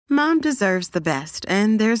Mom deserves the best,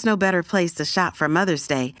 and there's no better place to shop for Mother's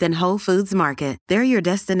Day than Whole Foods Market. They're your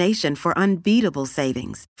destination for unbeatable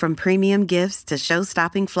savings, from premium gifts to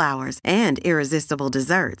show-stopping flowers and irresistible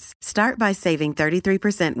desserts. Start by saving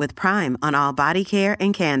 33% with Prime on all body care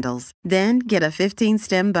and candles. Then get a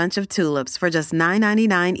 15-stem bunch of tulips for just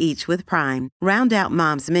 $9.99 each with Prime. Round out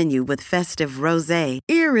Mom's menu with festive rosé,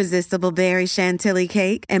 irresistible berry chantilly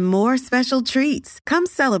cake, and more special treats. Come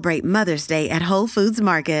celebrate Mother's Day at Whole Foods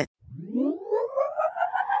Market.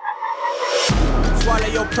 Swallow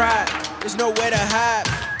your pride, there's nowhere to hide.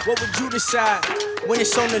 What would you decide when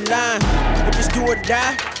it's on the line? If it's do or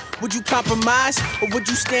die, would you compromise? Or would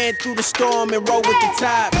you stand through the storm and roll with the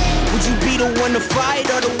tide? Would you be the one to fight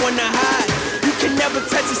or the one to hide? You can never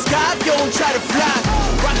touch the sky if you don't try to fly.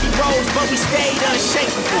 Rocky roads, but we stayed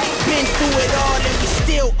unshakable. Been through it all and we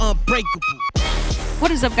still unbreakable. What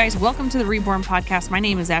is up, guys? Welcome to the Reborn Podcast. My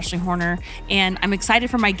name is Ashley Horner, and I'm excited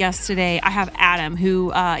for my guest today. I have Adam,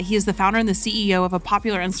 who he is the founder and the CEO of a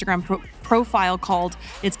popular Instagram profile called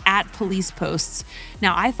It's at Police Posts.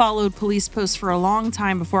 Now, I followed Police Posts for a long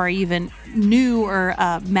time before I even knew or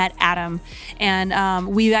met Adam, and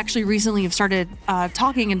we actually recently have started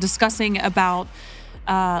talking and discussing about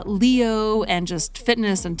Leo and just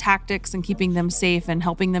fitness and tactics and keeping them safe and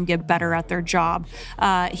helping them get better at their job.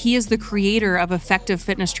 He is the creator of Effective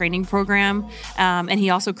Fitness Training Program, and he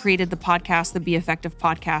also created the podcast, the Be Effective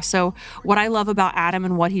podcast. So what I love about Adam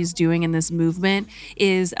and what he's doing in this movement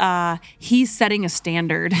is he's setting a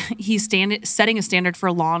standard. He's setting a standard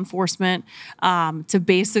for law enforcement to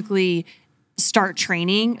basically start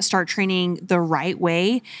training the right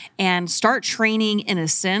way and start training in a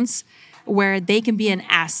sense where they can be an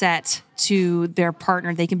asset to their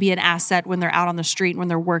partner. They can be an asset when they're out on the street, when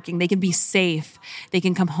they're working. They can be safe. They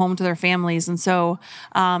can come home to their families. And so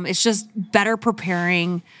it's just better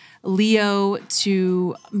preparing Leo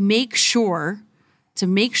to make sure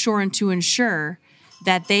and to ensure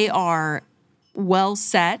that they are well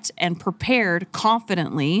set and prepared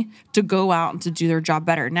confidently to go out and to do their job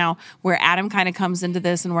better. Now, where Adam kind of comes into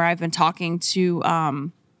this and where I've been talking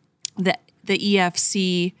to the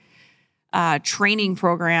EFC training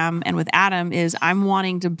program and with Adam is I'm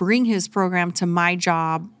wanting to bring his program to my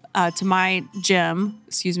job, to my gym,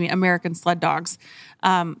 American Sled Dogs.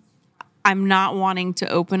 I'm not wanting to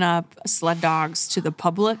open up Sled Dogs to the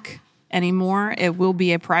public anymore. It will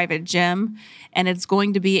be a private gym, and it's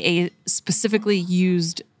going to be a specifically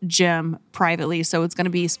used gym privately. So it's going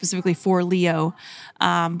to be specifically for Leo.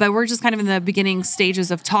 But we're just kind of in the beginning stages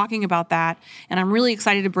of talking about that. And I'm really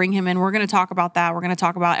excited to bring him in. We're going to talk about that. We're going to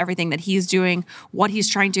talk about everything that he's doing, what he's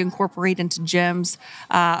trying to incorporate into gyms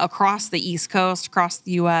across the East Coast, across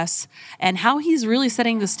the U.S., and how he's really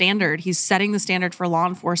setting the standard. He's setting the standard for law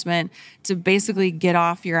enforcement to basically get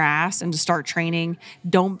off your ass and to start training.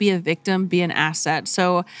 Don't be a victim, be an asset.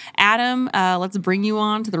 So Adam, let's bring you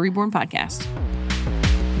on to the Reborn Podcast.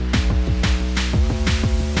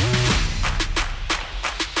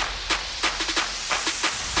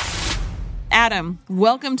 Adam,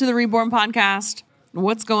 welcome to the Reborn Podcast.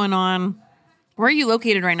 What's going on? Where are you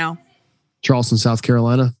located right now? Charleston, South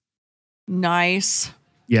Carolina. Nice.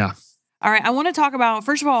 Yeah. All right. I want to talk about,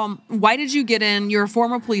 first of all, why did you get in? You're a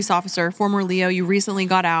former police officer, former Leo. You recently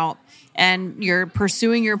got out and you're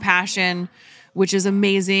pursuing your passion, which is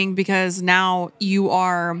amazing because now you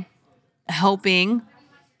are helping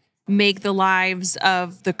make the lives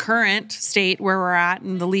of the current state where we're at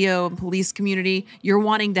in the Leo and police community. You're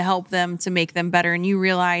wanting to help them to make them better. And you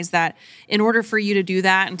realize that in order for you to do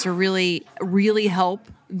that and to really, really help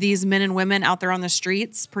these men and women out there on the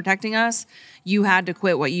streets protecting us, you had to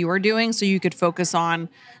quit what you were doing so you could focus on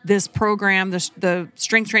this program, the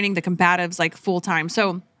strength training, the combatives, like full time.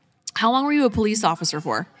 So how long were you a police officer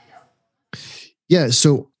for? Yeah.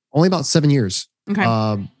 So only about 7 years. Okay.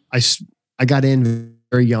 I got in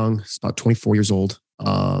very young. It's about 24 years old.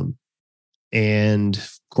 And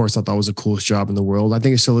of course I thought it was the coolest job in the world. I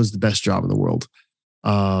think it still is the best job in the world.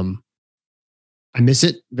 I miss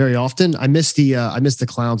it very often. I miss the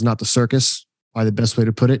clowns, not the circus, probably the best way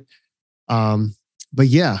to put it. But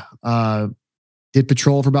yeah, did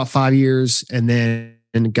patrol for about 5 years and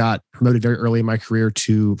then got promoted very early in my career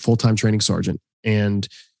to full-time training sergeant. And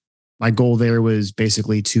my goal there was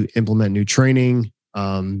basically to implement new training,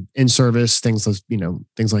 in service, things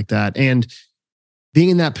like that. And being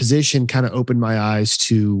in that position kind of opened my eyes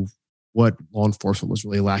to what law enforcement was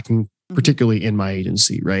really lacking, particularly in my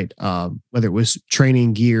agency, right? Whether it was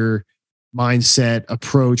training, gear, mindset,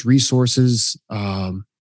 approach, resources. And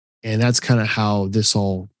that's kind of how this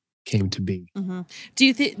all came to be. Mm-hmm. Do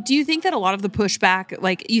you think that a lot of the pushback,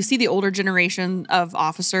 like you see the older generation of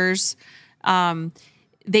officers,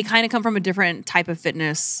 they kind of come from a different type of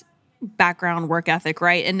fitness background, work ethic,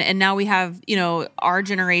 right? And now we have, our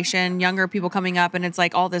generation, younger people coming up, and it's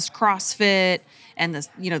like all this CrossFit and this,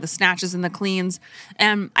 the snatches and the cleans.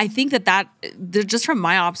 And I think that just from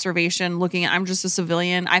my observation, I'm just a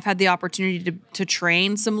civilian. I've had the opportunity to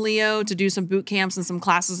train some Leo, to do some boot camps and some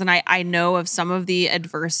classes, and I know of some of the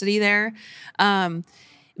adversity there.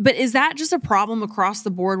 But is that just a problem across the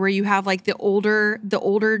board where you have like the older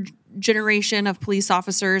generation of police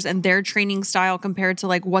officers and their training style compared to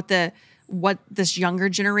like what this younger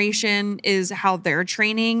generation is, how they're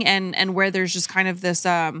training, and where there's just kind of this,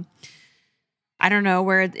 I don't know,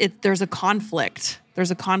 where there's a conflict. There's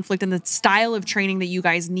a conflict in the style of training that you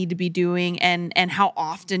guys need to be doing and how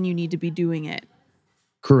often you need to be doing it.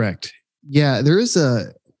 Correct. Yeah, there is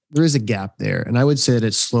a gap there. And I would say that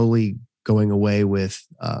it's slowly going away with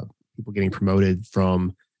people getting promoted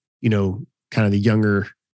from, kind of the younger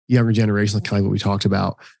generation, like kind of what we talked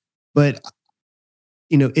about. But,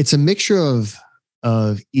 it's a mixture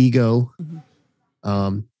of ego,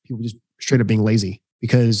 people just straight up being lazy,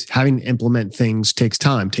 because having to implement things takes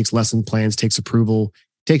time, takes lesson plans, takes approval,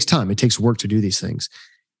 takes time. It takes work to do these things.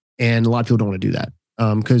 And a lot of people don't want to do that.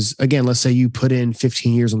 Because again, let's say you put in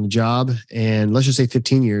 15 years on the job, and let's just say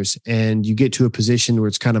 15 years, and you get to a position where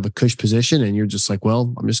it's kind of a cush position, and you're just like,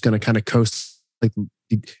 well, I'm just going to kind of coast like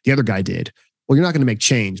the other guy did. Well, you're not going to make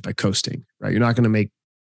change by coasting, right? You're not going to make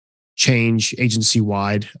change agency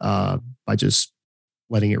wide by just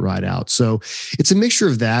letting it ride out. So it's a mixture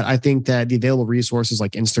of that. I think that the available resources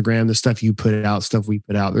like Instagram, the stuff you put out, stuff we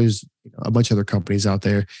put out, there's a bunch of other companies out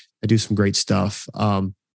there that do some great stuff.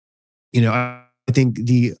 I think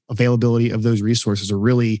the availability of those resources are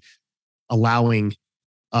really allowing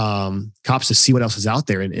cops to see what else is out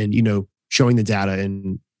there and showing the data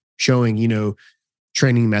and showing,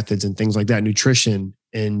 training methods and things like that, nutrition,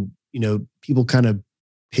 and, people kind of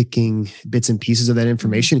picking bits and pieces of that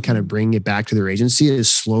information, kind of bringing it back to their agency is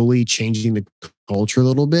slowly changing the culture a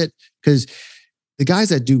little bit. Because the guys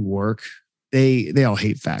that do work, they all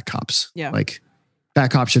hate fat cops. Yeah. Like, fat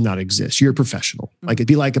cops should not exist. You're a professional. Mm-hmm. Like, it'd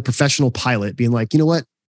be like a professional pilot being like, you know what?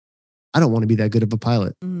 I don't want to be that good of a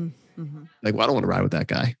pilot. Mm-hmm. Like, well, I don't want to ride with that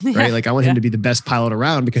guy, right? Like, I want him to be the best pilot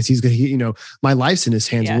around because he's going to, my life's in his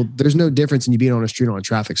hands. Yeah. Well, there's no difference in you being on a street on a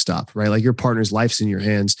traffic stop, right? Like, your partner's life's in your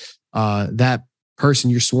hands. That person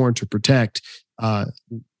you're sworn to protect,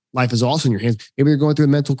 life is also in your hands. Maybe they're going through a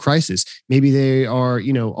mental crisis. Maybe they are,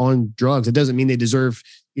 on drugs. It doesn't mean they deserve,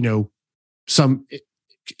 some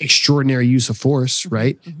extraordinary use of force,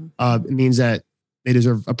 right? Mm-hmm. It means that they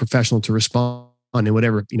deserve a professional to respond, and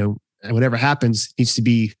whatever happens needs to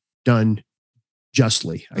be done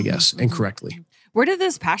justly, I guess, and correctly. Where did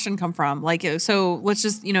this passion come from? Like, so let's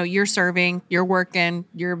just, you're serving, you're working,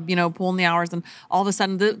 you're, pulling the hours, and all of a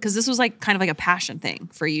sudden, because this was like kind of like a passion thing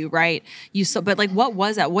for you, right? But like, what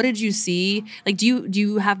was that? What did you see? Like, do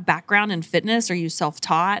you have background in fitness? Are you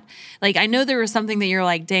self-taught? Like, I know there was something that you're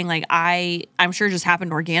like, dang, like I'm sure it just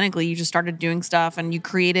happened organically. You just started doing stuff and you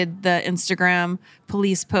created the Instagram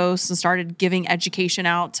police posts and started giving education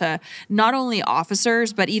out to not only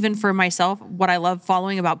officers, but even for myself. What I love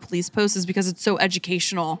following about police posts is because it's so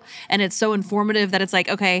educational and it's so informative that it's like,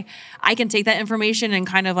 okay, I can take that information and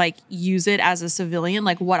kind of like use it as a civilian,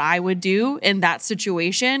 like what I would do in that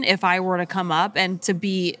situation if I were to come up, and to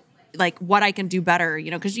be like what I can do better,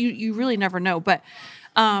 because you really never know. But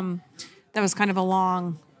that was kind of a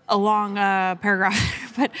long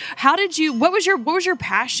paragraph. But what was your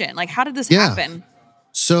passion? Like, how did this happen?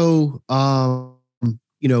 So,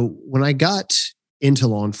 when I got into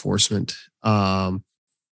law enforcement, I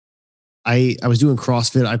was doing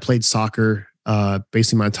CrossFit. I played soccer,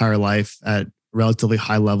 basically my entire life at a relatively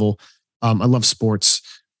high level. I love sports.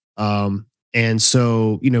 And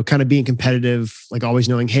so, kind of being competitive, like always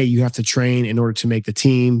knowing, hey, you have to train in order to make the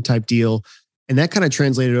team type deal. And that kind of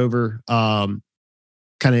translated over,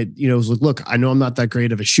 was like, look, I know I'm not that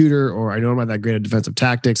great of a shooter, or I know I'm not that great at defensive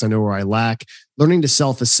tactics. I know where I lack. Learning to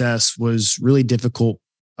self-assess was really difficult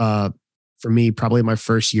for me, probably my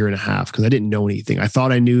first year and a half, because I didn't know anything. I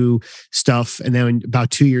thought I knew stuff. And then about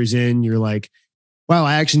 2 years in, you're like, wow,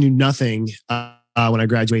 I actually knew nothing when I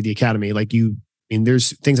graduated the academy. Like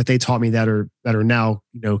there's things that they taught me that are now,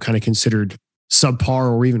 kind of considered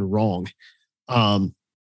subpar or even wrong,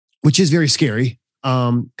 which is very scary.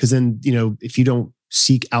 Because then, if you don't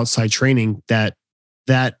seek outside training, that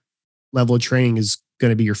level of training is going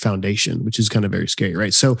to be your foundation, which is kind of very scary,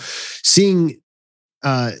 right? So seeing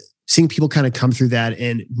people kind of come through that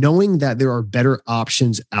and knowing that there are better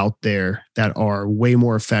options out there that are way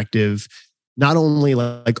more effective, not only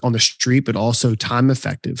like on the street, but also time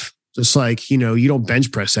effective. Just like, you don't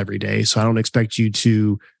bench press every day. So I don't expect you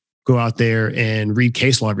to go out there and read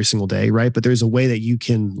case law every single day. Right. But there's a way that you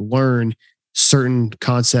can learn certain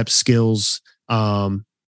concepts, skills,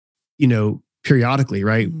 periodically.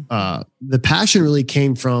 Right. The passion really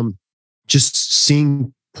came from just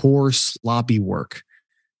seeing poor, sloppy work.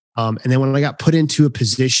 And then when I got put into a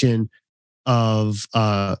position of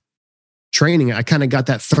training, I kind of got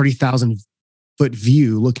that 30,000 foot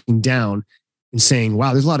view looking down and saying,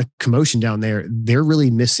 wow, there's a lot of commotion down there. They're really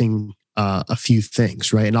missing a few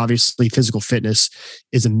things, right? And obviously physical fitness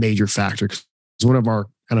is a major factor. Because one of our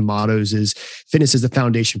kind of mottos is fitness is the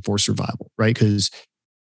foundation for survival, right? Because,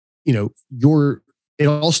 it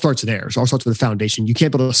all starts there. It all starts with a foundation. You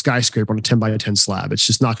can't build a skyscraper on a 10 by 10 slab. It's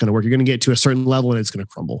just not going to work. You're going to get to a certain level and it's going to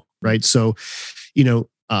crumble, right? So,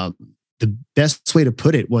 the best way to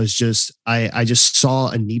put it was just, I just saw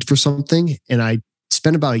a need for something, and I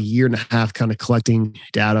spent about a year and a half kind of collecting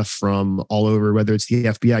data from all over, whether it's the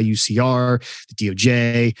FBI, UCR, the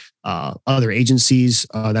DOJ, other agencies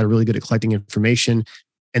that are really good at collecting information,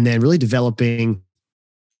 and then really developing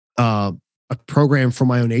a program for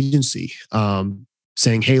my own agency,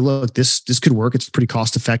 saying, hey, look, this could work. It's pretty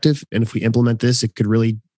cost effective. And if we implement this, it could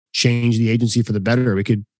really change the agency for the better. We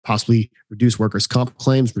could possibly reduce workers' comp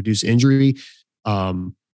claims, reduce injury,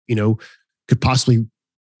 could possibly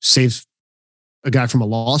save a guy from a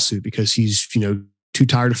lawsuit because he's, too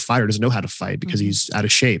tired to fight or doesn't know how to fight because he's out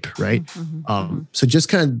of shape. Right. So just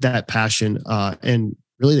kind of that passion, and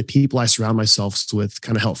really the people I surround myself with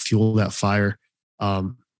kind of help fuel that fire.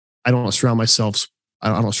 I don't surround myself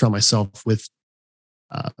with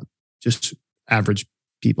just average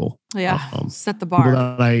people. Yeah. Set the bar.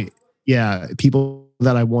 People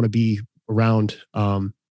that I want to be around,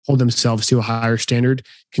 hold themselves to a higher standard,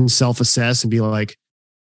 can self-assess and be like,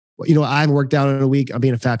 I haven't worked out in a week. I'm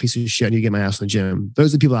being a fat piece of shit. I need to get my ass in the gym.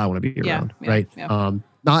 Those are the people I want to be around. Right. Yeah.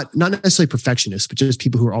 Not necessarily perfectionists, but just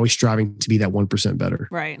people who are always striving to be that 1% better.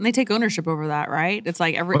 Right. And they take ownership over that, right? It's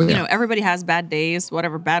like everybody has bad days,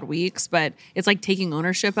 whatever, bad weeks, but it's like taking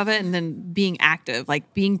ownership of it and then being active,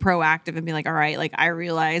 like being proactive and being like, all right, like I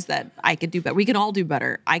realize that I could do better. We can all do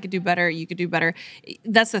better. I could do better. You could do better.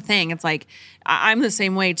 That's the thing. It's like, I'm the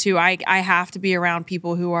same way too. I have to be around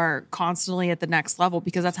people who are constantly at the next level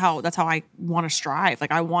because that's how I want to strive.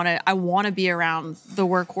 Like I want to be around the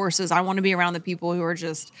workhorses. I want to be around the people who are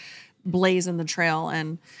just blazing the trail.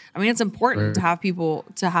 And I mean, it's important to have people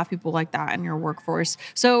like that in your workforce.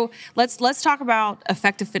 So let's talk about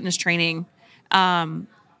effective fitness training. So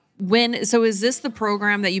is this the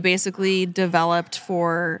program that you basically developed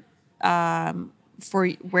for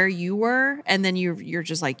where you were, and then you're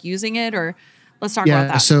just like using it, or let's talk about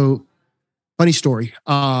that. So funny story.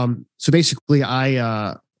 So basically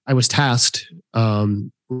I was tasked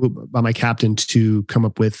by my captain to come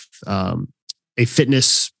up with a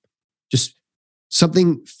fitness, just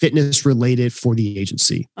something fitness related for the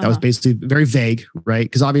agency. That was basically very vague, right?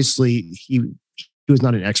 Because obviously he was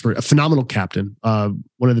not an expert, a phenomenal captain,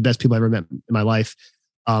 one of the best people I ever met in my life,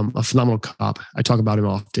 a phenomenal cop. I talk about him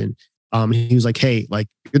often. He was like, hey, like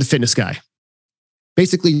you're the fitness guy.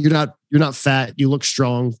 Basically, you're not fat. You look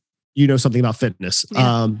strong. You know something about fitness.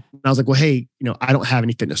 Yeah. And I was like, well, hey, I don't have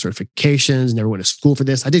any fitness certifications. Never went to school for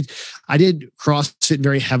this. I did CrossFit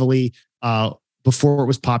very heavily before it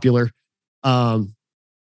was popular. And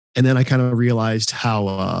then I kind of realized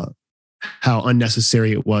how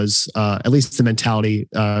unnecessary it was, at least the mentality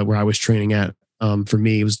where I was training at. For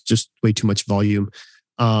me, it was just way too much volume.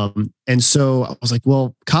 And so I was like,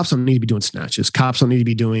 well, cops don't need to be doing snatches. Cops don't need to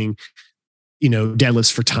be doing,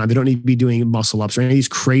 deadlifts for time. They don't need to be doing muscle ups or any of these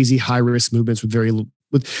crazy high risk movements with very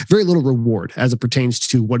little reward as it pertains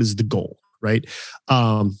to what is the goal. Right.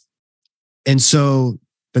 And so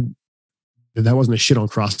that wasn't a shit on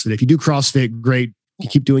CrossFit. If you do CrossFit, great. You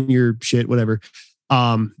keep doing your shit, whatever.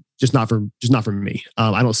 Just not for me.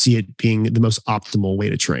 I don't see it being the most optimal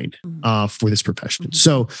way to train for this profession.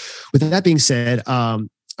 So with that being said, I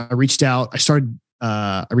reached out to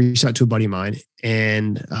a buddy of mine,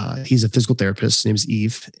 and he's a physical therapist. His name is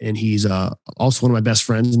Eve, and he's also one of my best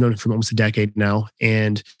friends. I've known him for almost a decade now,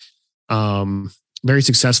 and very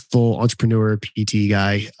successful entrepreneur, PT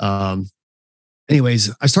guy.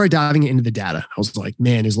 Anyways, I started diving into the data. I was like,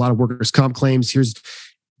 man, there's a lot of workers' comp claims. Here's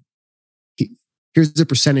the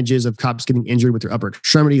percentages of cops getting injured with their upper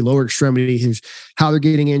extremity, lower extremity. Here's how they're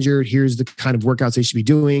getting injured. Here's the kind of workouts they should be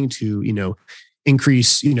doing to,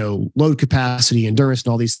 increase, load capacity, endurance,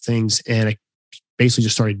 and all these things. And I basically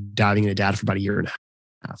just started diving into data for about a year and a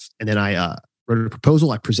half. And then I wrote a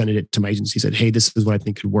proposal. I presented it to my agency, said, hey, this is what I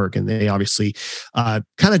think could work. And they obviously kind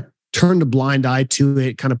of turned a blind eye to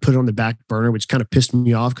it, kind of put it on the back burner, which kind of pissed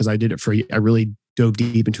me off because I did it I really dove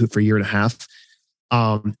deep into it for a year and a half.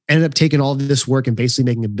 Ended up taking all of this work and basically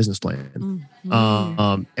making a business plan.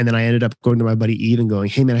 And then I ended up going to my buddy Eve and going,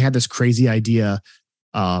 hey man, I had this crazy idea.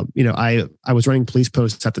 I was running police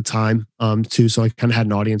posts at the time, too. So I kind of had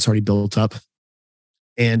an audience already built up.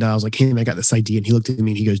 And I was like, hey man, I got this idea. And he looked at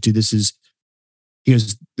me and he goes, dude, there's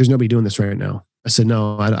nobody doing this right now. I said,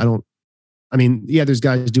 no, I don't. I mean, yeah, there's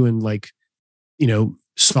guys doing like,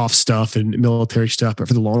 soft stuff and military stuff, but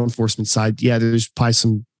for the law enforcement side, yeah, there's probably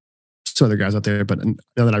some other guys out there, but none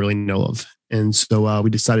that I really know of. And so we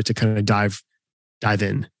decided to kind of dive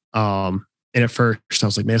in. And at first I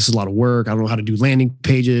was like, man, this is a lot of work. I don't know how to do landing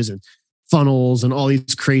pages and funnels and all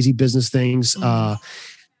these crazy business things. And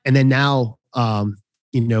then now, kind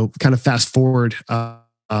of fast forward,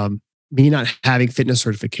 me not having fitness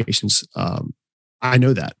certifications. I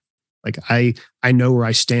know that. Like I know where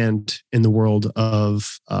I stand in the world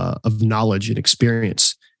of knowledge and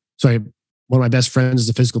experience. So one of my best friends is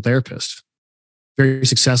a physical therapist, very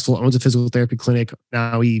successful, owns a physical therapy clinic.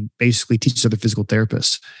 Now he basically teaches other physical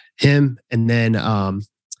therapists. Him, and then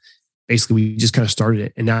basically we just kind of started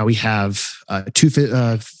it, and now we have 3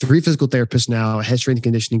 physical therapists now, a head strength and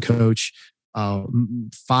conditioning coach,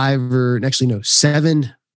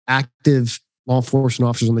 7 active law enforcement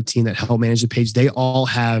officers on the team that help manage the page. They all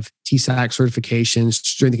have TSAC certifications,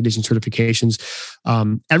 strength and conditioning certifications.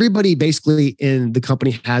 Everybody basically in the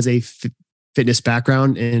company has a fitness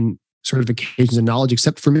background and certifications and knowledge,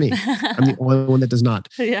 except for me. I'm the only one that does not.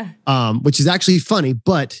 Yeah. Which is actually funny,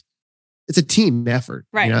 but it's a team effort.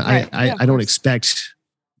 Right. I don't expect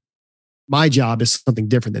my job is something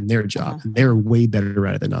different than their job. And they're way better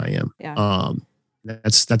at it than I am. Yeah.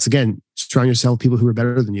 That's again, surround yourself with people who are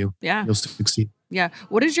better than you. Yeah. You'll succeed. Yeah.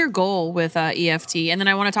 What is your goal with EFT? And then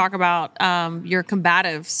I want to talk about your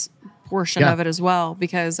combatives portion of it as well,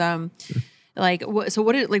 because what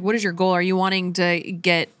is your goal? Are you wanting to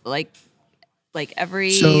get like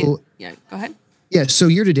every? So yeah, go ahead. Yeah. So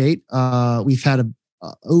year to date, we've had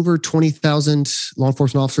over 20,000 law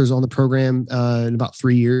enforcement officers on the program in about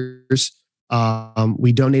 3 years.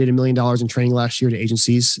 We donated $1 million in training last year to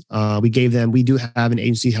agencies. We do have an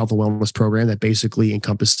agency health and wellness program that basically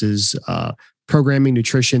encompasses programming,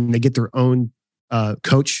 nutrition. They get their own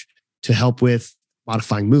coach to help with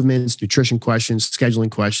modifying movements, nutrition questions,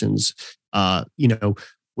 scheduling questions,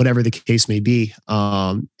 whatever the case may be.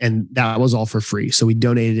 And that was all for free. So we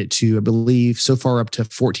donated it to, I believe, so far up to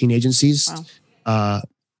 14 agencies. Wow.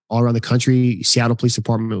 All around the country. Seattle Police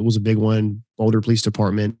Department was a big one. Boulder Police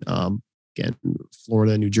Department. Again,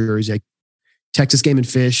 Florida, New Jersey, Texas Game and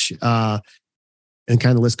Fish, and kind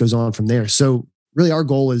of the list goes on from there. So really our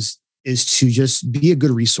goal is to just be a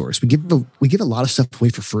good resource. We give a lot of stuff away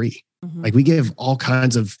for free. Mm-hmm. Like we give all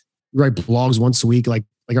kinds of, we write blogs once a week. Like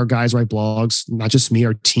our guys write blogs, not just me,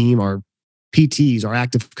 our team, our PTs, our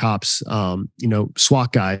active cops,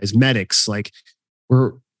 SWAT guys, medics,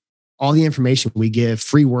 all the information we give,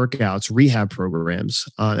 free workouts, rehab programs,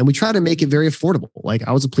 and we try to make it very affordable. Like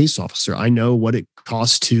I was a police officer. I know what it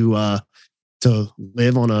costs to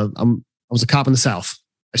live on I was a cop in the South.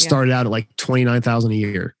 I started out at like $29,000 a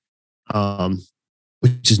year,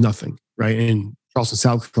 which is nothing, right? In Charleston,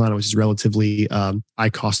 South Carolina, which is relatively high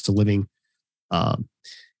cost of living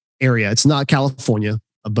area. It's not California,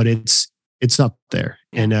 but it's up there,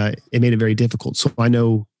 and it made it very difficult. So I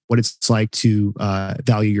know what it's like to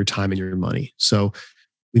value your time and your money. So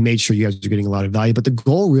we made sure you guys are getting a lot of value. But the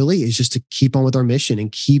goal really is just to keep on with our mission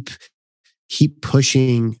and keep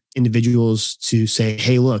pushing individuals to say,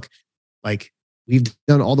 hey, look, like we've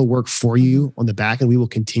done all the work for you on the back, and we will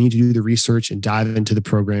continue to do the research and dive into the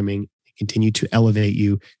programming, continue to elevate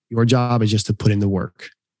you. Your job is just to put in the work.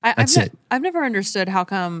 That's it. I've never understood how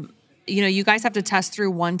come, you guys have to test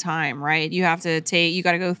through one time, right? You got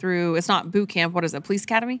to go through, it's not boot camp. What is it? Police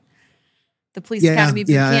Academy? The Police Academy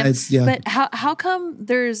boot camp. But how come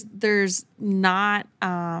there's not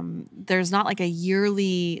like a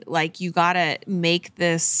yearly, like you got to make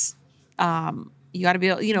this, you got to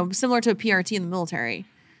be, similar to a PRT in the military.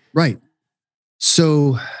 Right.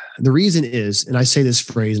 So the reason is, and I say this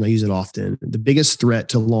phrase and I use it often, the biggest threat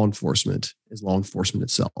to law enforcement is law enforcement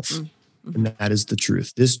itself. Mm-hmm. And that is the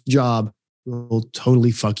truth. This job will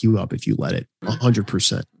totally fuck you up if you let it, 100%.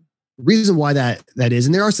 The reason why that is,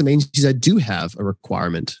 and there are some agencies that do have a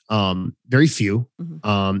requirement, very few.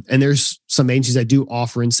 Mm-hmm. And there's some agencies that do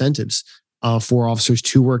offer incentives for officers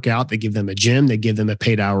to work out. They give them a gym. They give them a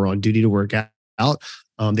paid hour on duty to work out.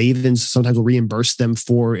 They even sometimes will reimburse them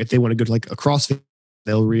for, if they want to go to like a CrossFit,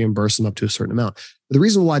 they'll reimburse them up to a certain amount. But the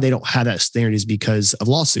reason why they don't have that standard is because of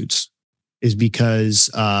lawsuits. is because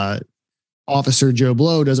Officer Joe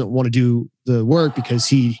Blow doesn't want to do the work because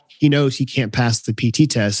he knows he can't pass the PT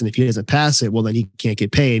test. And if he doesn't pass it, well, then he can't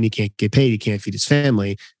get paid, and he can't get paid. He can't feed his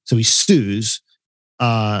family. So he sues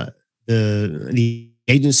the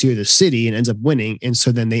agency or the city and ends up winning. And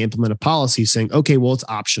so then they implement a policy saying, okay, well, it's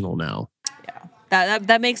optional now.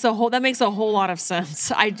 That makes a whole lot of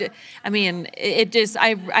sense. I mean,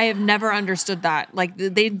 I have never understood that. Like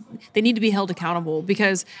they need to be held accountable,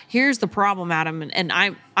 because here's the problem, Adam. And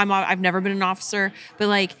I've never been an officer, but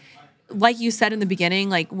like you said in the beginning,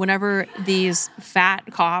 like whenever these fat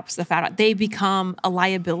cops, they become a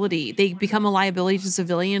liability. They become a liability to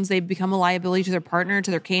civilians. They become a liability to their partner,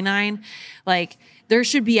 to their canine. Like there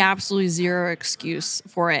should be absolutely zero excuse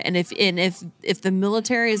for it. And if the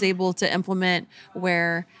military is able to implement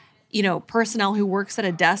where, personnel who works at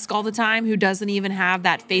a desk all the time, who doesn't even have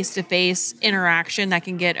that face-to-face interaction that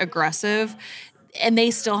can get aggressive, and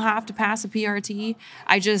they still have to pass a PRT.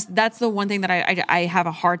 That's the one thing that I have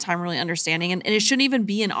a hard time really understanding. And it shouldn't even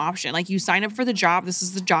be an option. Like, you sign up for the job, this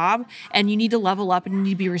is the job, and you need to level up and you need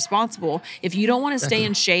to be responsible. If you don't want to stay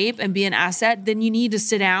in shape and be an asset, then you need to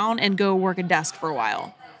sit down and go work a desk for a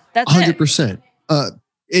while. That's 100%.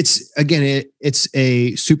 It's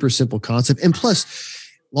a super simple concept. And plus,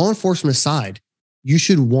 law enforcement aside, you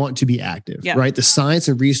should want to be active, right? The science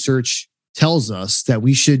and research tells us that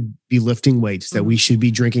we should be lifting weights, that we should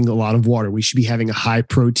be drinking a lot of water. We should be having a high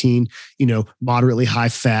protein, moderately high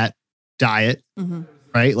fat diet,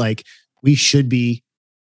 right? Like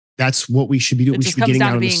that's what we should be doing. We should be getting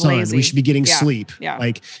out in the sun. Lazy. We should be getting sleep. Yeah.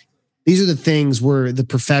 Like these are the things where the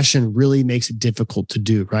profession really makes it difficult to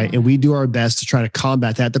do, right? And we do our best to try to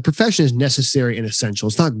combat that. The profession is necessary and essential.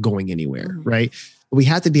 It's not going anywhere, right? But we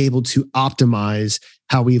have to be able to optimize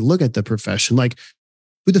how we look at the profession. Like,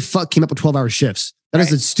 who the fuck came up with 12-hour shifts? That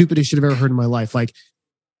is the stupidest shit I've ever heard in my life.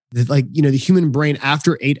 The human brain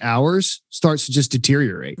after 8 hours starts to just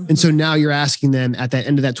deteriorate. And so now you're asking them at the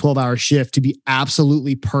end of that 12-hour shift to be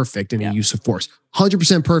absolutely perfect in the use of force.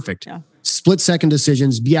 100% perfect. Yeah. Split second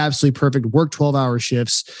decisions, be absolutely perfect, work 12-hour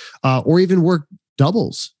shifts, or even work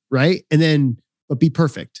doubles, right? But be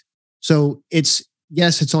perfect. So it's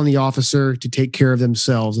on the officer to take care of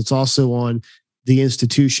themselves. It's also on the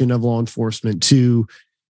institution of law enforcement to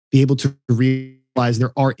be able to realize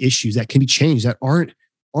there are issues that can be changed that aren't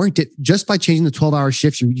just by changing the 12-hour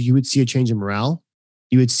shifts. You would see a change in morale.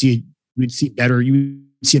 You would see a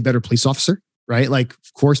better police officer, right? Like,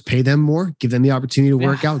 of course, pay them more, give them the opportunity to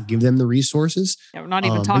work out, give them the resources. Yeah, we're not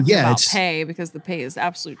even talking about pay, because the pay is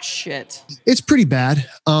absolute shit. It's pretty bad.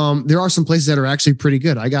 There are some places that are actually pretty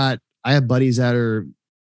good. I have buddies that are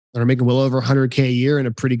making well over $100K a year in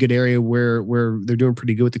a pretty good area where they're doing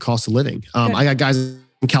pretty good with the cost of living. I got guys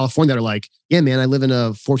in California that are like, yeah, man, I live in a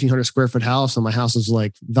 1,400 square foot house, and my house is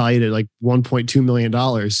like valued at like $1.2 million,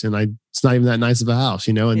 and it's not even that nice of a house,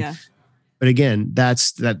 But again,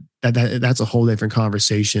 that's a whole different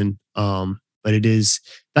conversation. But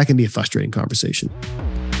that can be a frustrating conversation.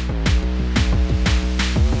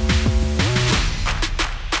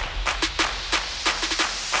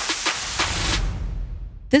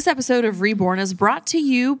 This episode of Reborn is brought to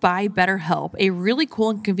you by BetterHelp, a really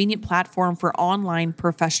cool and convenient platform for online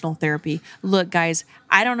professional therapy. Look, guys,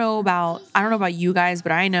 I don't know about you guys,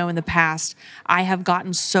 but I know in the past I have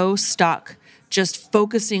gotten so stuck just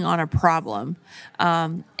focusing on a problem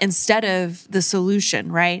instead of the solution,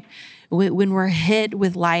 right? When we're hit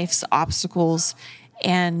with life's obstacles,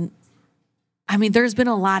 and I mean, there's been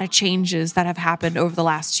a lot of changes that have happened over the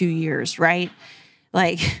last 2 years, right?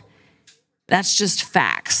 Like, that's just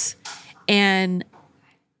facts. And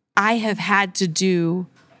I have had to do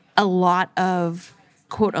a lot of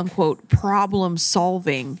quote unquote problem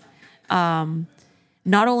solving.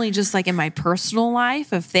 Not only just like in my personal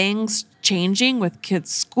life of things changing with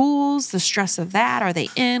kids' schools, the stress of that. Are they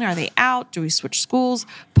in? Are they out? Do we switch schools?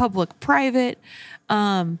 Public, private?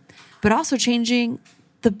 But also changing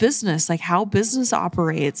the business, like how business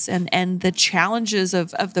operates and the challenges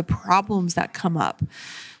of the problems that come up.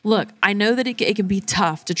 Look, I know that it can be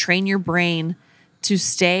tough to train your brain to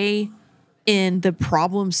stay in the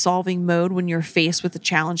problem-solving mode when you're faced with a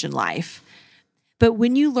challenge in life. But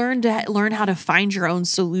when you learn how to find your own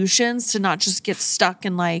solutions, to not just get stuck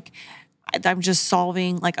in like, I'm just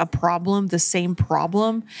solving like a problem, the same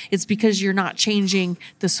problem, it's because you're not changing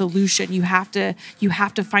the solution. You have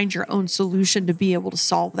to find your own solution to be able to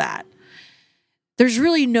solve that. There's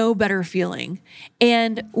really no better feeling.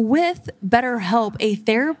 And with BetterHelp, a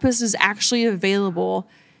therapist is actually available.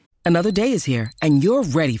 Another day is here, and you're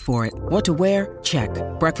ready for it. What to wear? Check.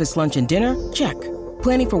 Breakfast, lunch, and dinner? Check.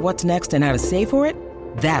 Planning for what's next and how to save for it?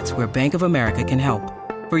 That's where Bank of America can help.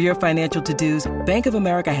 For your financial to-dos, Bank of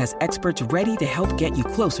America has experts ready to help get you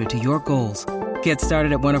closer to your goals. Get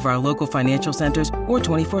started at one of our local financial centers or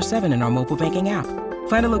 24/7 in our mobile banking app.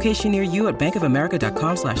 Find a location near you at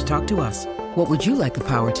bankofamerica.com/talktous. What would you like the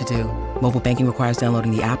power to do? Mobile banking requires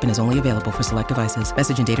downloading the app and is only available for select devices.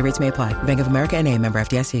 Message and data rates may apply. Bank of America N.A., member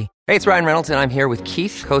FDIC. Hey, it's Ryan Reynolds, and I'm here with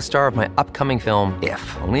Keith, co-star of my upcoming film, If,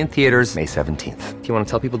 only in theaters May 17th. Do you want to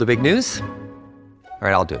tell people the big news? All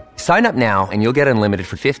right, I'll do it. Sign up now and you'll get unlimited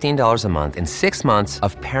for $15 a month and 6 months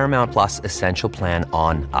of Paramount Plus Essential Plan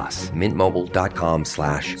on us.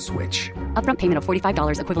 MintMobile.com/switch. Upfront payment of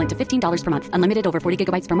 $45 equivalent to $15 per month. Unlimited over 40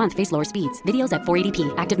 gigabytes per month. Face lower speeds. Videos at 480p.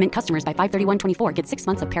 Active Mint customers by 531.24 get 6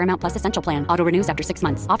 months of Paramount Plus Essential Plan. Auto renews after 6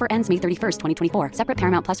 months. Offer ends May 31st, 2024. Separate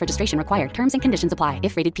Paramount Plus registration required. Terms and conditions apply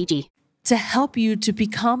if rated PG. To help you to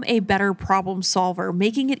become a better problem solver,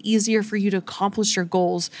 making it easier for you to accomplish your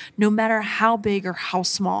goals, no matter how big or how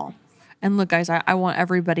small. And look, guys, I want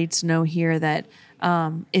everybody to know here that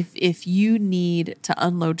if you need to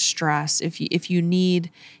unload stress, if you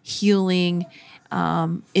need healing,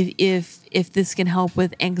 if this can help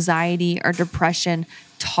with anxiety or depression,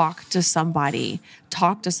 talk to somebody.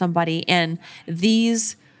 And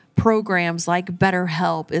these programs like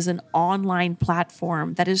BetterHelp is an online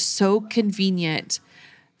platform that is so convenient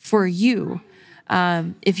for you.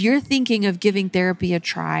 If you're thinking of giving therapy a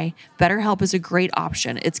try, BetterHelp is a great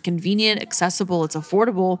option. It's convenient, accessible, it's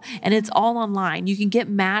affordable, and it's all online. You can get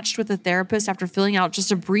matched with a therapist after filling out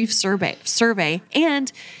just a brief survey.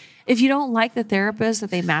 And if you don't like the therapist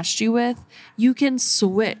that they matched you with, you can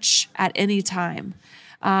switch at any time.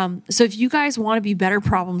 So if you guys want to be better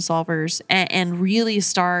problem solvers and really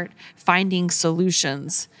start finding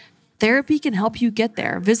solutions, therapy can help you get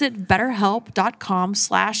there. Visit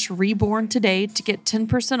betterhelp.com/reborn today to get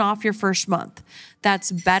 10% off your first month.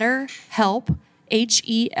 That's BetterHelp,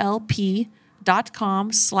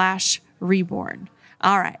 HELP.com/reborn.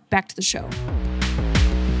 All right, back to the show.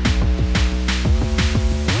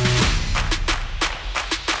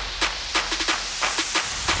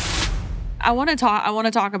 I want to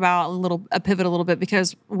talk about pivot a little bit,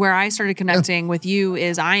 because where I started connecting with you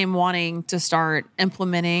is I am wanting to start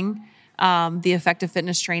implementing the effective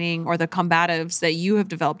fitness training or the combatives that you have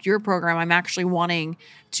developed, your program. I'm actually wanting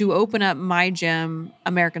to open up my gym,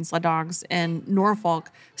 American Sled Dogs, in Norfolk,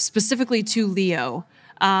 specifically to Leo.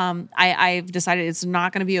 I've decided it's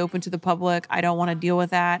not going to be open to the public. I don't want to deal with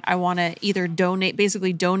that. I want to either donate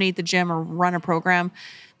the gym or run a program,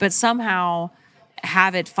 but somehow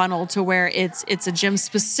have it funneled to where it's a gym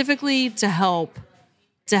specifically to help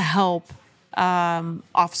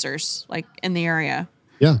officers like in the area.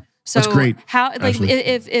 Yeah. So that's great. How, like,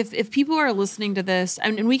 if people are listening to this,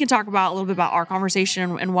 and we can talk about a little bit about our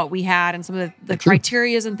conversation and what we had and some of the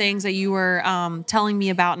criterias and things that you were telling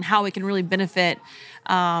me about and how it can really benefit,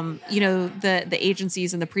 the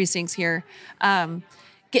agencies and the precincts here.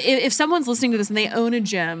 If someone's listening to this and they own a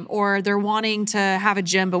gym, or they're wanting to have a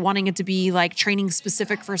gym but wanting it to be like training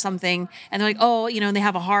specific for something, and they're like, and they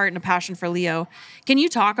have a heart and a passion for Leo, can you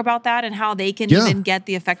talk about that and how they can even get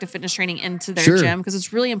the effective fitness training into their gym? Because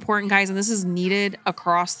it's really important, guys, and this is needed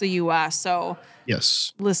across the U.S. So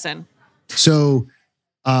yes, listen. So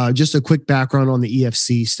just a quick background on the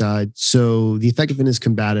EFC side. So the Effective Fitness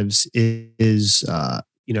Combatives is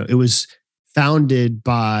it was founded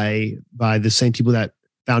by the same people that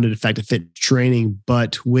founded Effective Fit Training,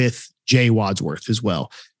 but with Jay Wadsworth as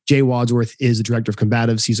well. Jay Wadsworth is the director of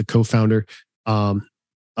combatives. He's a co-founder of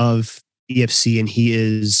EFC, and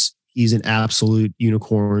he's an absolute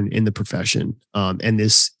unicorn in the profession. And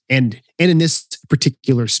in this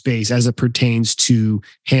particular space, as it pertains to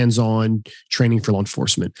hands-on training for law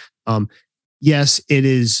enforcement. Yes, it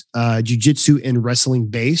is jiu-jitsu and wrestling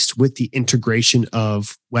based with the integration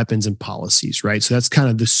of weapons and policies, right? So that's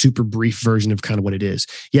kind of the super brief version of kind of what it is.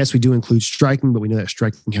 Yes, we do include striking, but we know that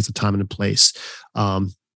striking has a time and a place.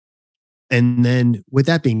 And then with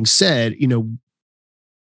that being said,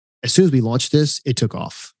 as soon as we launched this, it took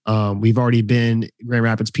off. We've already been Grand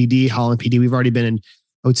Rapids PD, Holland PD. We've already been in,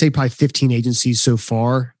 I would say, probably 15 agencies so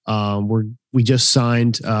far. We just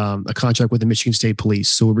signed a contract with the Michigan State Police,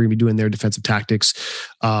 so we're going to be doing their defensive tactics.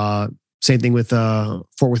 Same thing with Fort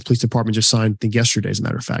Worth Police Department, just signed, I think, yesterday, as a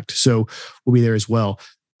matter of fact. So we'll be there as well.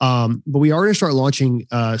 But we are going to start launching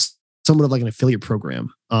somewhat of like an affiliate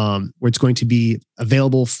program where it's going to be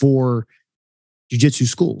available for jiu-jitsu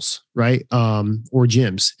schools, right? Or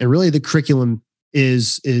gyms. And really the curriculum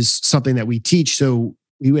is something that we teach. So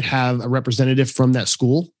we would have a representative from that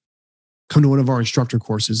school come to one of our instructor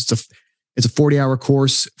courses. It's a 40-hour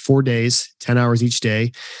course, 4 days, 10 hours each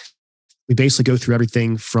day. We basically go through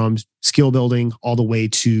everything from skill building all the way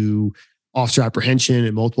to officer apprehension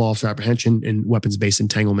and multiple officer apprehension and weapons-based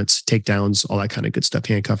entanglements, takedowns, all that kind of good stuff,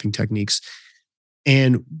 handcuffing techniques.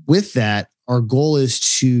 And with that, our goal is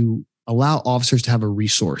to allow officers to have a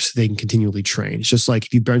resource they can continually train. It's just like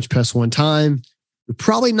if you bench press one time, you're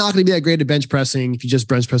probably not going to be that great at bench pressing if you just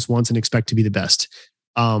bench press once and expect to be the best.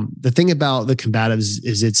 The thing about the combatives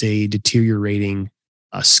is it's a deteriorating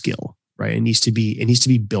skill, right? It needs to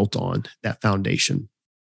be built on that foundation.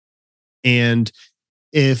 And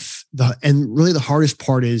really the hardest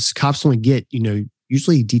part is cops only get,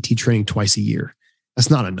 usually DT training twice a year. That's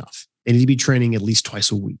not enough. They need to be training at least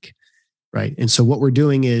twice a week. Right. And so what we're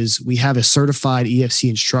doing is we have a certified EFC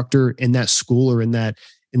instructor in that school or in that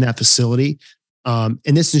facility. And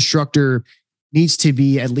this instructor needs to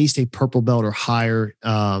be at least a purple belt or higher,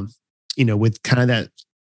 with kind of that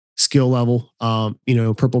skill level,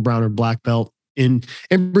 purple, brown, or black belt in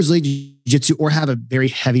Brazilian Jiu-Jitsu, or have a very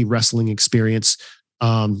heavy wrestling experience.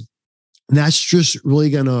 And that's just really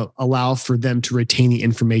going to allow for them to retain the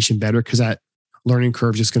information better, because that learning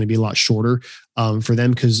curve is just going to be a lot shorter for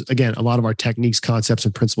them. Because again, a lot of our techniques, concepts,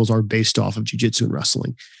 and principles are based off of jiu-jitsu and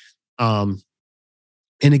wrestling.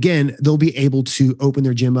 And again, they'll be able to open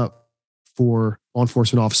their gym up for law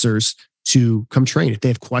enforcement officers to come train. If they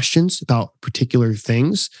have questions about particular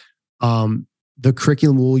things, the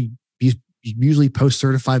curriculum will be usually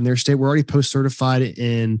post-certified in their state. We're already post-certified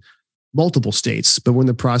in multiple states, but we're in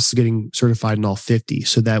the process of getting certified in all 50,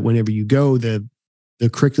 so that whenever you go, the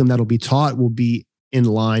curriculum that'll be taught will be in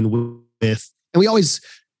line with, and we always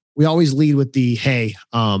lead with the, hey,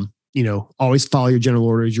 always follow your general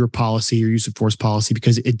orders, your policy, your use of force policy,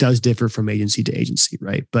 because it does differ from agency to agency,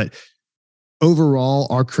 right? But overall,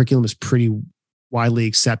 our curriculum is pretty widely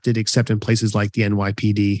accepted, except in places like the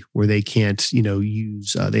NYPD, where they can't,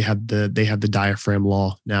 use, they have the diaphragm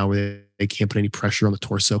law now, where they can't put any pressure on the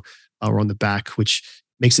torso or on the back, which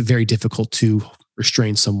makes it very difficult to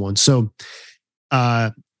restrain someone. So,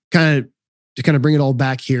 to bring it all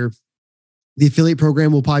back here, the affiliate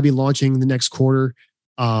program will probably be launching the next quarter.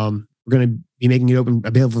 We're going to be making it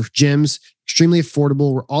available for gyms, extremely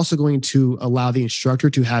affordable. We're also going to allow the instructor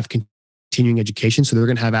to have continuing education. So they're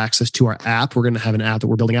going to have access to our app. We're going to have an app that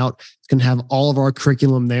we're building out. It's going to have all of our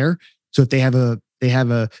curriculum there. So if they have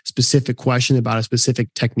a specific question about a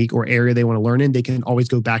specific technique or area they want to learn in, they can always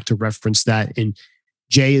go back to reference that. And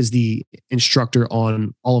Jay is the instructor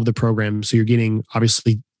on all of the programs. So you're getting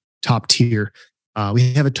obviously top tier.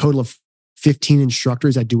 We have a total of 15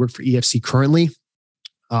 instructors that do work for EFC currently.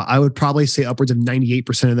 I would probably say upwards of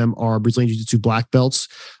 98% of them are Brazilian Jiu-Jitsu black belts,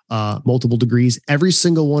 multiple degrees. Every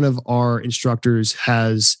single one of our instructors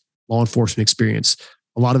has law enforcement experience.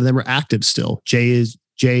 A lot of them are active still. Jay is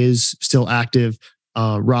still active.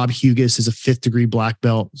 Rob Hugis is a 5th degree black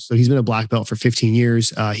belt. So he's been a black belt for 15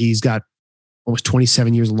 years. He's got almost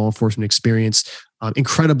 27 years of law enforcement experience.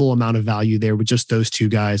 Incredible amount of value there with just those two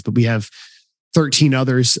guys. But we have 13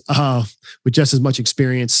 others with just as much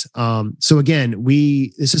experience. So again,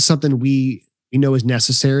 this is something we know is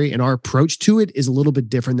necessary, and our approach to it is a little bit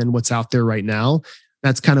different than what's out there right now.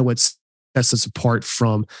 That's kind of what sets us apart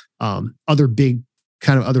from other big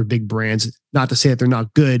brands. Not to say that they're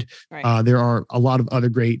not good. Right. There are a lot of other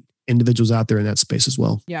great individuals out there in that space as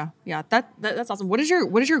well. Yeah. That's awesome. What is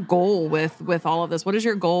your goal with all of this? What is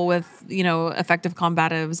your goal with, effective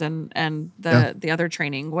combatives and the other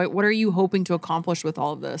training? What are you hoping to accomplish with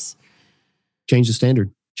all of this? Change the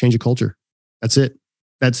standard, change the culture. That's it.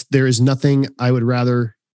 There is nothing I would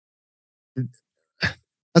rather.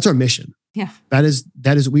 That's our mission. Yeah. That is,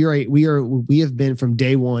 we have been from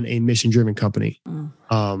day one a mission-driven company.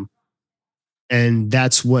 And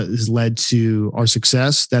that's what has led to our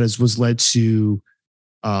success. Was led to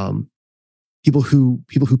people who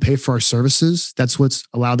pay for our services. That's what's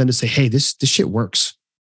allowed them to say, hey, this shit works.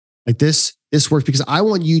 Like this works because I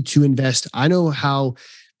want you to invest. I know how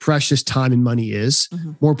precious time and money is,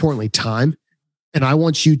 more importantly, time. And I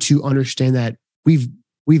want you to understand that we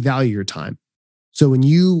value your time. So when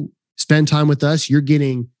you spend time with us, you're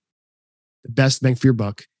getting the best bang for your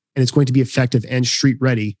buck, and it's going to be effective and street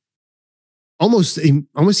ready almost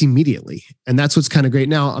immediately. And that's what's kind of great.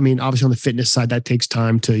 Now, I mean, obviously on the fitness side, that takes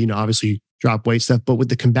time to, obviously drop weight stuff, but with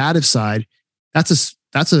the combative side, that's a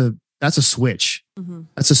switch.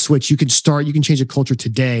 That's a switch. You can change a culture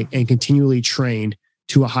today and continually train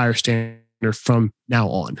to a higher standard from now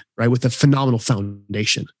on, right? With a phenomenal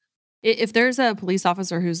foundation. If there's a police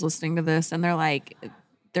officer who's listening to this and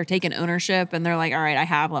they're taking ownership and they're like, all right, I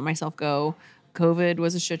have let myself go. COVID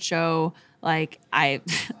was a shit show. Like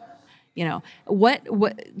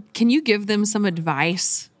what can you give them some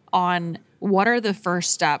advice on what are the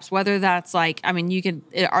first steps? Whether that's like, I mean,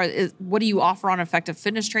 what do you offer on effective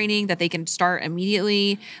fitness training that they can start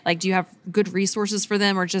immediately? Like, do you have good resources for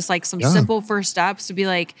them, or just like some simple first steps to be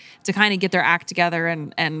like, to kind of get their act together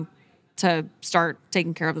and to start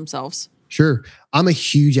taking care of themselves? Sure. I'm a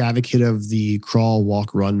huge advocate of the crawl,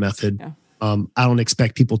 walk, run method. Yeah. I don't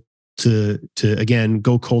expect people to again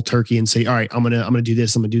go cold turkey and say, all right, I'm gonna do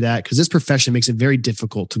this, I'm gonna do that, because this profession makes it very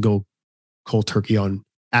difficult to go cold turkey on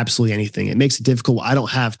absolutely anything. It makes it difficult. I don't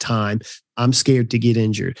have time. I'm scared to get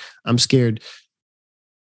injured. I'm scared.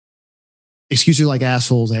 Excuses like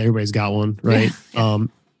assholes. Everybody's got one, right? Yeah.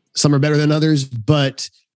 Some are better than others, but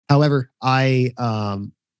however, my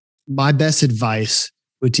best advice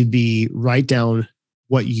would to be write down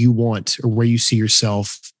what you want or where you see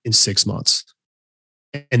yourself in 6 months,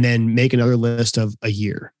 and then make another list of a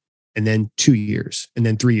year, and then 2 years, and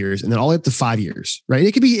then 3 years, and then all the way up to 5 years, right?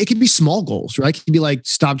 It could be small goals, right? It could be like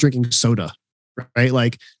stop drinking soda, right?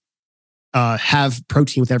 Like have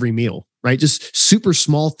protein with every meal, right? Just super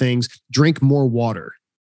small things. Drink more water.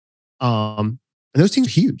 And those things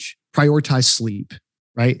are huge. Prioritize sleep,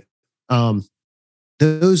 right?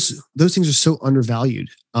 Those things are so undervalued.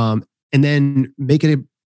 And then make it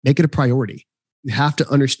a priority. You have to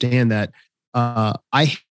understand that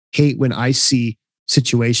I hate when I see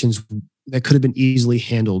situations that could have been easily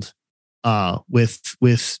handled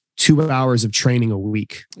with 2 hours of training a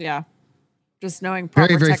week. Yeah. Just knowing proper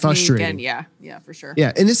very, very technique frustrating. and yeah, for sure.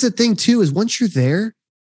 Yeah. And it's the thing too, is once you're there,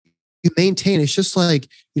 you maintain. It's just like,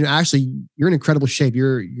 actually you're in incredible shape.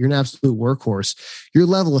 You're an absolute workhorse. Your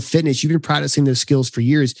level of fitness, you've been practicing those skills for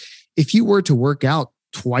years. If you were to work out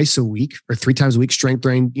twice a week or 3 times a week, strength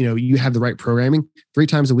training, you have the right programming 3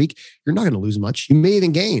 times a week, you're not going to lose much. You may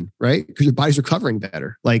even gain, right? Because your body's recovering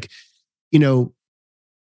better. Like,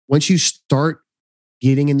 once you start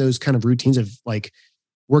getting in those kind of routines of like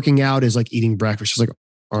working out is like eating breakfast, just like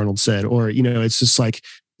Arnold said, or, it's just like,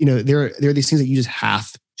 there are these things that you just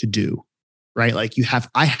have to do, right? Like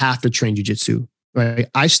I have to train jujitsu, right?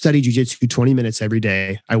 I study jujitsu 20 minutes every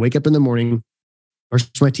day. I wake up in the morning, brush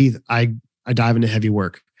my teeth. I dive into heavy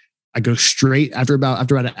work. I go straight after about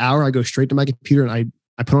an hour, I go straight to my computer and I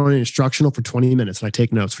put on an instructional for 20 minutes and I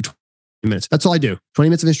take notes for 20 minutes. That's all I do. 20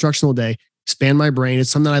 minutes of instructional a day, expand my brain. It's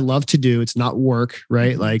something that I love to do. It's not work,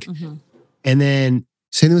 right? Mm-hmm. And then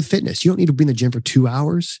same thing with fitness. You don't need to be in the gym for 2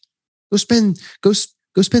 hours. Go spend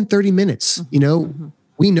 30 minutes. Mm-hmm.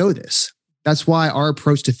 We know this. That's why our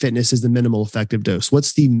approach to fitness is the minimal effective dose.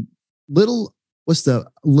 What's the littlest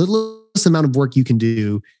amount of work you can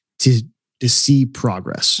do to see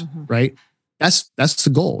progress, right? That's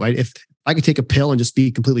the goal, right? If I could take a pill and just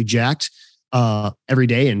be completely jacked every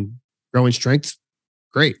day and grow in strength,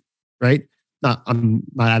 great, right? I'm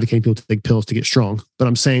not advocating people to take pills to get strong, but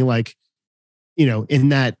I'm saying like, in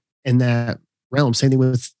that realm, same thing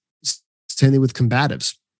with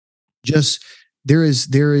combatives. Just there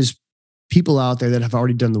is people out there that have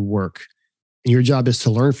already done the work, and your job is to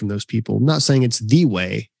learn from those people. I'm not saying it's the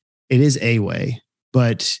way, it is a way,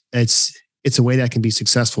 but it's a way that can be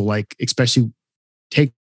successful. Like, especially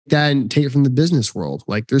take that and take it from the business world.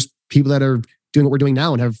 Like there's people that are doing what we're doing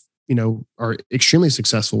now and have, are extremely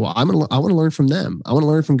successful. Well, I want to learn from them. I want to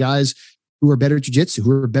learn from guys who are better at jiu-jitsu,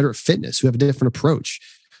 who are better at fitness, who have a different approach.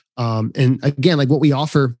 And again, like what we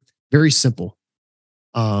offer, very simple.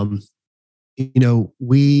 We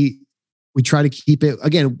try to keep it,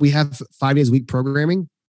 again, we have 5 days a week programming.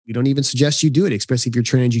 We don't even suggest you do it, especially if you're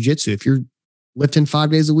training jiu-jitsu. If you're lifting 5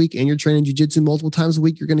 days a week and you're training jiu-jitsu multiple times a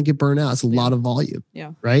week, you're going to get burnt out. It's a lot of volume,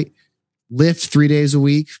 right? Lift 3 days a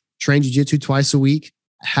week, train jiu-jitsu twice a week,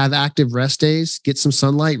 have active rest days, get some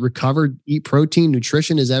sunlight, recover, eat protein.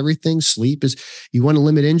 Nutrition is everything. Sleep is, you want to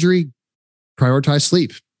limit injury, prioritize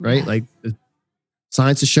sleep, right? Yeah. Like the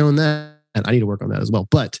science has shown that, and I need to work on that as well.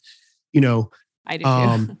 But, I do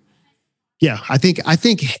too. Yeah, I think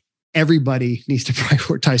everybody needs to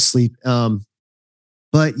prioritize sleep.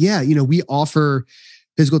 But yeah, we offer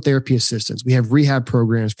physical therapy assistance. We have rehab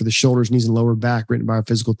programs for the shoulders, knees, and lower back written by our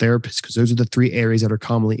physical therapists, because those are the 3 areas that are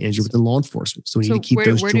commonly injured within law enforcement. So we need to keep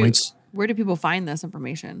those joints. Where do people find this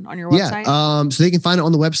information? On your website? Yeah, so they can find it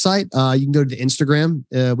on the website. You can go to the Instagram.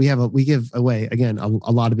 We give away, again, a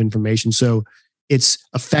lot of information. So it's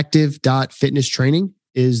effective.fitness training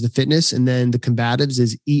is the fitness, and then the combatives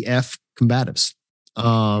is EF combatives.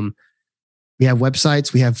 We have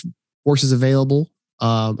websites, we have courses available.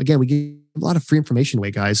 Again, we give a lot of free information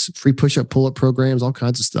away, guys. Free push-up, pull-up programs, all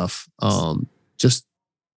kinds of stuff. Just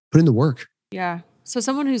put in the work. Yeah. So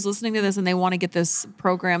someone who's listening to this and they want to get this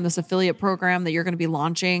program, this affiliate program that you're going to be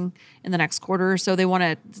launching in the next quarter or so, they want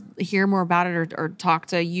to hear more about it or talk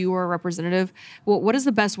to you or a representative. What is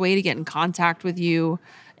the best way to get in contact with you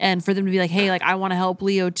and for them to be like, hey, like I want to help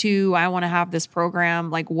Leo too. I want to have this program.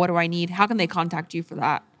 Like, what do I need? How can they contact you for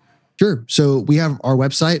that? Sure. So we have our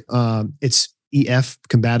website. It's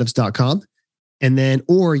efcombatives.com. And then,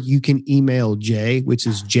 or you can email Jay, which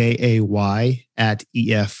is JAY at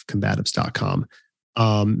efcombatives.com.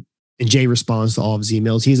 And Jay responds to all of his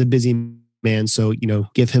emails. He's a busy man. So,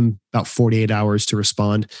 give him about 48 hours to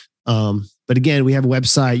respond. But again, we have a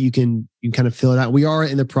website. You can kind of fill it out. We are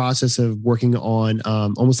in the process of working on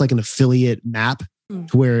almost like an affiliate map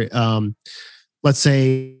to where, let's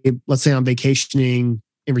say I'm vacationing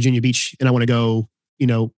in Virginia Beach and I want to go,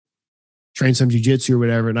 train some jujitsu or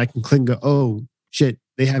whatever. And I can click and go, oh shit,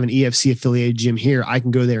 they have an EFC affiliated gym here. I can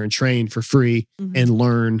go there and train for free and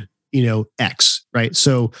learn, X, right?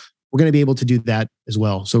 So we're going to be able to do that as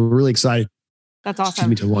well. So we're really excited. That's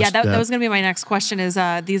awesome. Yeah, that was going to be my next question is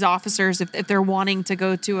these officers, if they're wanting to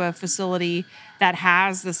go to a facility that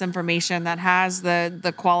has this information, that has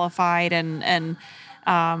the qualified and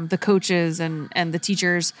the coaches and the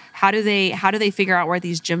teachers, how do they figure out where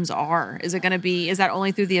these gyms are? Is that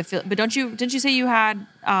only through the affiliate? But didn't you say you had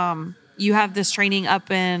you have this training up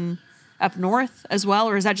north as well,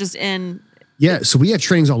 or is that just in? Yeah, so we have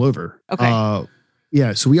trainings all over. Okay.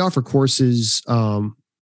 Yeah, so we offer courses, and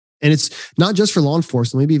it's not just for law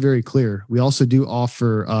enforcement. Let me be very clear. We also do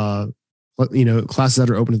offer, classes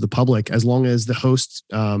that are open to the public, as long as the host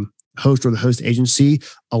or the host agency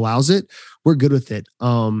allows it. We're good with it.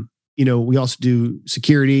 We also do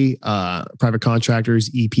security, private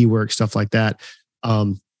contractors, EP work, stuff like that.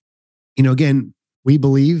 Again, we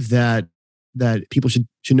believe that people should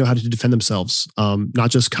know how to defend themselves,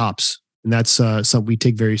 not just cops. And that's something we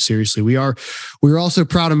take very seriously. We're also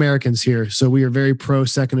proud Americans here. So we are very pro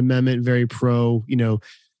Second Amendment, very pro,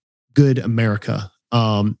 good America.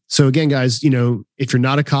 So again, guys, if you're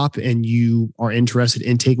not a cop and you are interested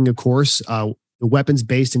in taking a course, the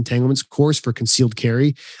weapons-based entanglements course for concealed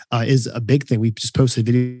carry is a big thing. We just posted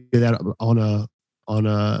a video of that on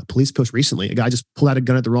a police post recently. A guy just pulled out a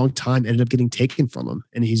gun at the wrong time, ended up getting taken from him.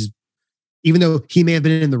 And even though he may have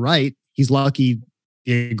been in the right, he's lucky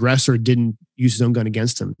the aggressor didn't use his own gun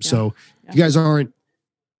against him. Yeah. So if you guys aren't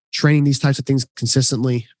training these types of things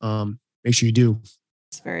consistently, make sure you do.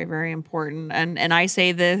 It's very, very important. And I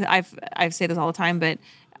say this, I say this all the time, but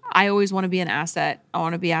I always want to be an asset. I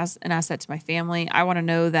want to be an asset to my family. I want to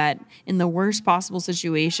know that in the worst possible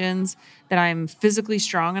situations that I'm physically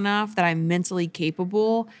strong enough, that I'm mentally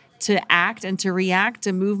capable to act and to react,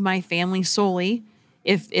 to move my family solely.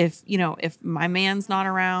 If my man's not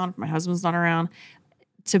around, if my husband's not around,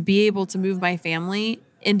 to be able to move my family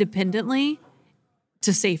independently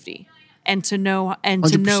to safety and to know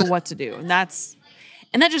 100%. What to do. And that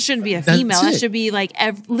just shouldn't be a female. That should be like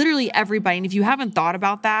literally everybody. And if you haven't thought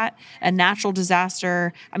about that, a natural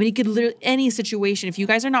disaster, it could literally any situation. If you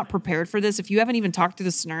guys are not prepared for this, if you haven't even talked through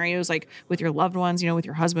the scenarios, like with your loved ones, with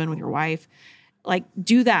your husband, with your wife, like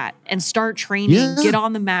do that and start training, get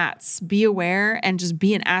on the mats, be aware and just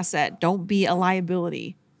be an asset. Don't be a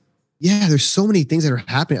liability. Yeah. There's so many things that are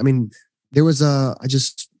happening. There was I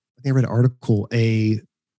think I read an article, a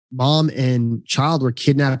mom and child were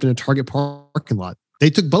kidnapped in a Target parking lot. They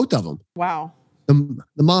took both of them. Wow. The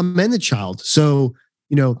mom and the child. So,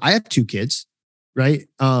 I have 2 kids, right?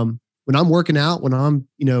 When I'm working out, when I'm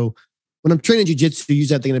training jujitsu, use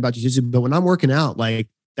that thinking about jujitsu, but when I'm working out, like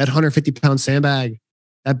that 150-pound sandbag,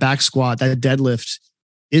 that back squat, that deadlift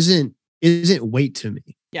isn't weight to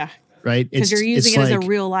me. Yeah. Right. Because you're using it as a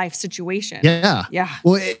real life situation. Yeah. Yeah.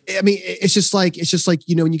 Well, it's just like,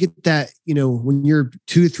 when you get that, when you're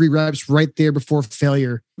 2 to 3 reps right there before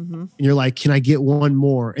failure and you're like, can I get one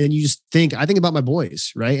more? And then you just I think about my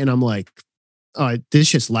boys. Right. And I'm like, oh, this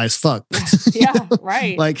shit's light as fuck. Yeah.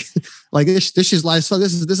 Right. like this shit's light as fuck.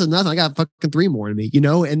 This is nothing. I got fucking 3 more in me,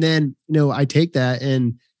 and then, I take that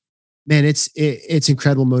and man, it's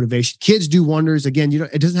incredible motivation. Kids do wonders. Again,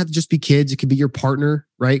 it doesn't have to just be kids. It could be your partner,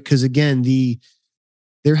 right? Because again,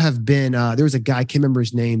 there was a guy, I can't remember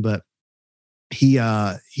his name, but he's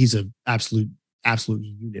a absolute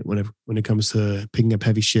unit when it comes to picking up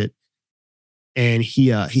heavy shit. And he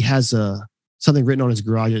has something written on his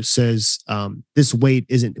garage that says, "This weight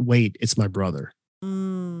isn't weight, it's my brother."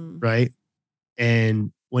 Right?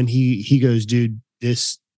 And when he goes, dude,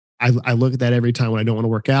 I look at that every time when I don't want to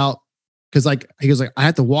work out. Cause he goes, I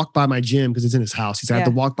have to walk by my gym because it's in his house. He said, I have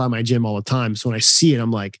to walk by my gym all the time. So when I see it, I'm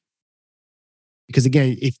like, because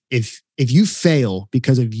again, if you fail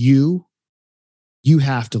because of you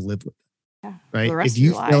have to live with it. Yeah. right? If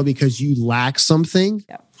you fail because you lack something,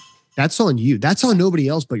 that's on you. That's on nobody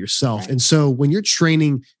else but yourself. Right. And so when you're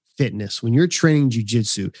training fitness, when you're training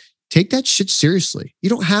jujitsu, take that shit seriously. You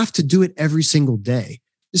don't have to do it every single day.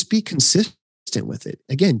 Just be consistent with it.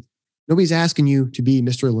 Again, nobody's asking you to be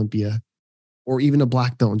Mr. Olympia or even a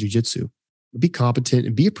black belt in jiu-jitsu. Be competent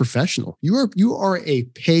and be a professional. You are a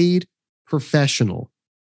paid professional.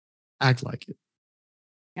 Act like it.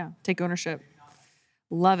 Yeah. Take ownership.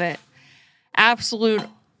 Love it. Absolute.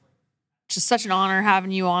 Just such an honor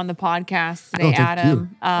having you on the podcast today,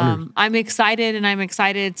 Adam. I'm excited and I'm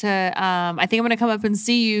excited to, I think I'm going to come up and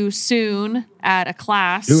see you soon at a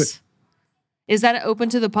class. Do it. Is that open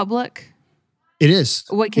to the public? It is.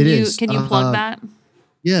 What can you plug that?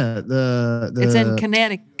 Yeah. It's in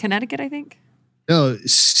Connecticut, I think. No,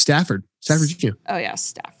 Stafford, Virginia. Oh yeah.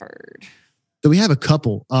 Stafford. So we have a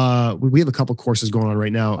couple, we have a couple courses going on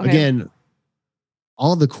right now. Okay. Again,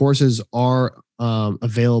 all of the courses are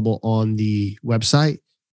available on the website,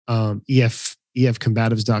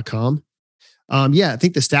 efcombatives.com. I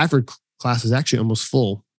think the Stafford class is actually almost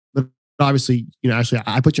full, but obviously, actually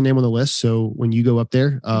I put your name on the list. So when you go up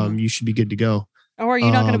there, you should be good to go. Oh, are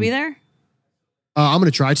you not going to be there? I'm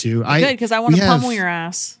going to try to. Good, because I want to pummel your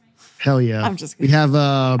ass. Hell yeah. I'm just kidding. We have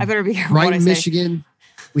I better be careful Brighton, Michigan.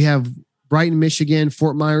 We have Brighton, Michigan,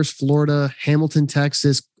 Fort Myers, Florida, Hamilton,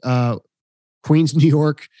 Texas, Queens, New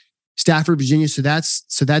York, Stafford, Virginia. So that's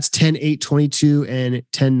 10/8/22 and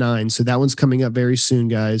 10/9. So that one's coming up very soon,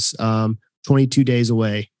 guys. 22 days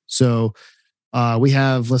away. So we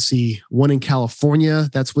have, one in California.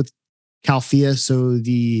 That's with CalFIA. So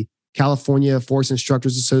the California Force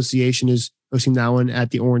Instructors Association is hosting that one at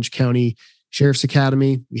the Orange County Sheriff's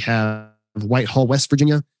Academy. We have Whitehall, West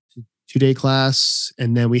Virginia, 2-day class.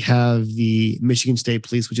 And then we have the Michigan State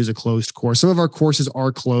Police, which is a closed course. Some of our courses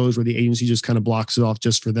are closed where the agency just kind of blocks it off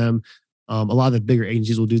just for them. A lot of the bigger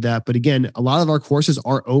agencies will do that. But again, a lot of our courses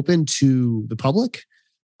are open to the public,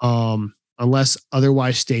 unless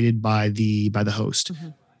otherwise stated by the host. Mm-hmm.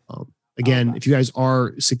 Again, if you guys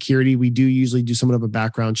are security, we do usually do somewhat of a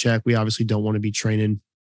background check. We obviously don't want to be training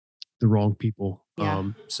the wrong people. Yeah.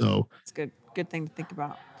 So it's good thing to think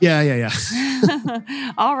about. Yeah.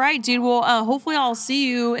 All right, dude. Well, hopefully I'll see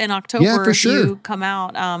you in October if you come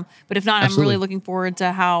out. But if not, I'm really looking forward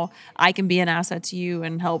to how I can be an asset to you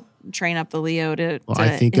and help train up the Leo to hit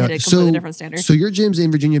a completely different standard. So your gym's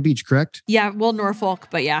in Virginia Beach, correct? Yeah. Well, Norfolk,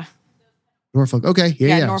 but yeah. Norfolk. Okay.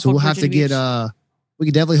 Yeah. Norfolk, so we'll have Virginia to get, we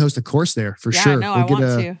could definitely host a course there for sure. No, I want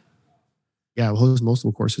to. Yeah, we'll host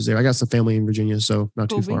multiple courses there. I got some family in Virginia, so not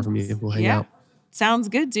too far from you. We'll hang out. Sounds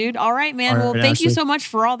good, dude. All right, man. Well, thank you so much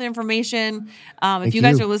for all the information. If you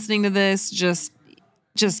guys are listening to this, just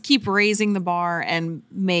keep raising the bar and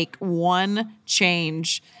make one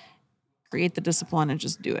change. Create the discipline and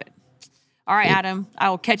just do it. All right, Adam. I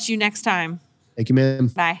will catch you next time. Thank you, man.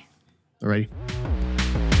 Bye. All righty.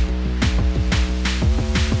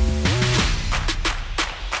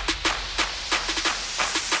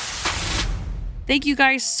 Thank you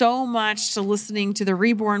guys so much for listening to the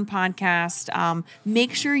Reborn podcast.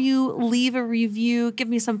 Make sure you leave a review. Give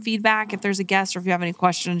me some feedback if there's a guest or if you have any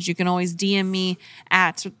questions. You can always DM me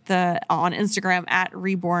on Instagram at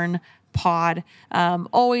Reborn Pod.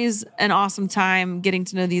 Always an awesome time getting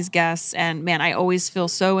to know these guests. And man, I always feel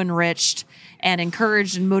so enriched and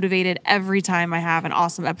encouraged and motivated every time I have an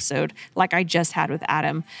awesome episode like I just had with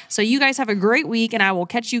Adam. So you guys have a great week and I will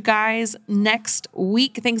catch you guys next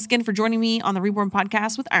week. Thanks again for joining me on the Reborn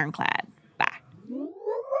podcast with Ironclad. Bye.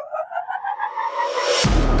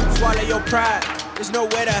 Swallow your pride. There's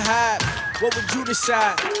nowhere to hide. What would you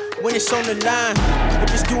decide when it's on the line?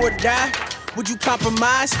 If it's do or die? Would you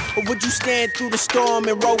compromise, or would you stand through the storm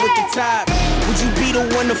and roll with the tide? Would you be the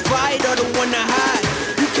one to fight or the one to hide?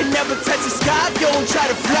 You can never touch the sky if you don't try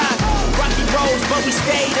to fly. Rocky roads, but we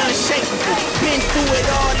stayed unshakable. Been through it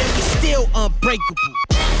all and we still unbreakable.